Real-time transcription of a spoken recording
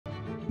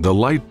The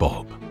light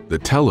bulb, the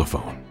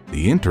telephone,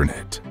 the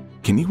internet.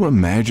 Can you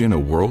imagine a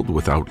world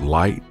without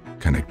light,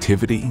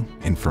 connectivity,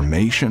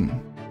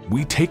 information?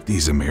 We take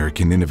these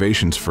American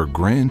innovations for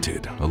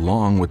granted,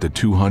 along with the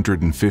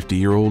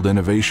 250-year-old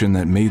innovation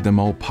that made them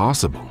all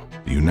possible,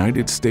 the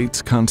United States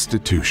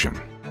Constitution.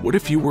 What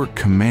if you were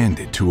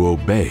commanded to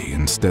obey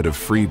instead of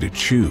free to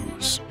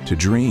choose, to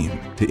dream,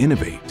 to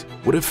innovate?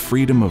 What if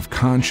freedom of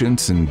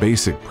conscience and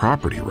basic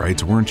property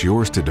rights weren't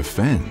yours to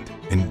defend,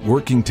 and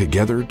working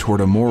together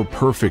toward a more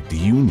perfect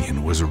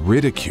union was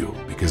ridiculed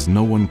because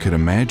no one could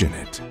imagine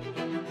it?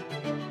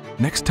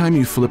 Next time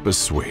you flip a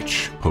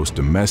switch, post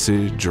a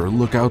message, or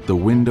look out the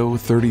window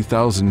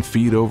 30,000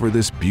 feet over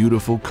this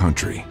beautiful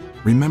country,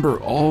 remember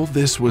all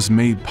this was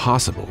made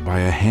possible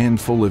by a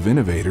handful of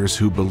innovators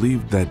who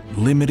believed that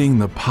limiting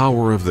the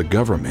power of the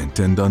government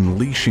and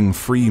unleashing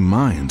free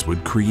minds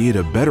would create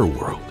a better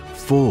world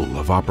full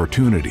of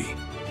opportunity.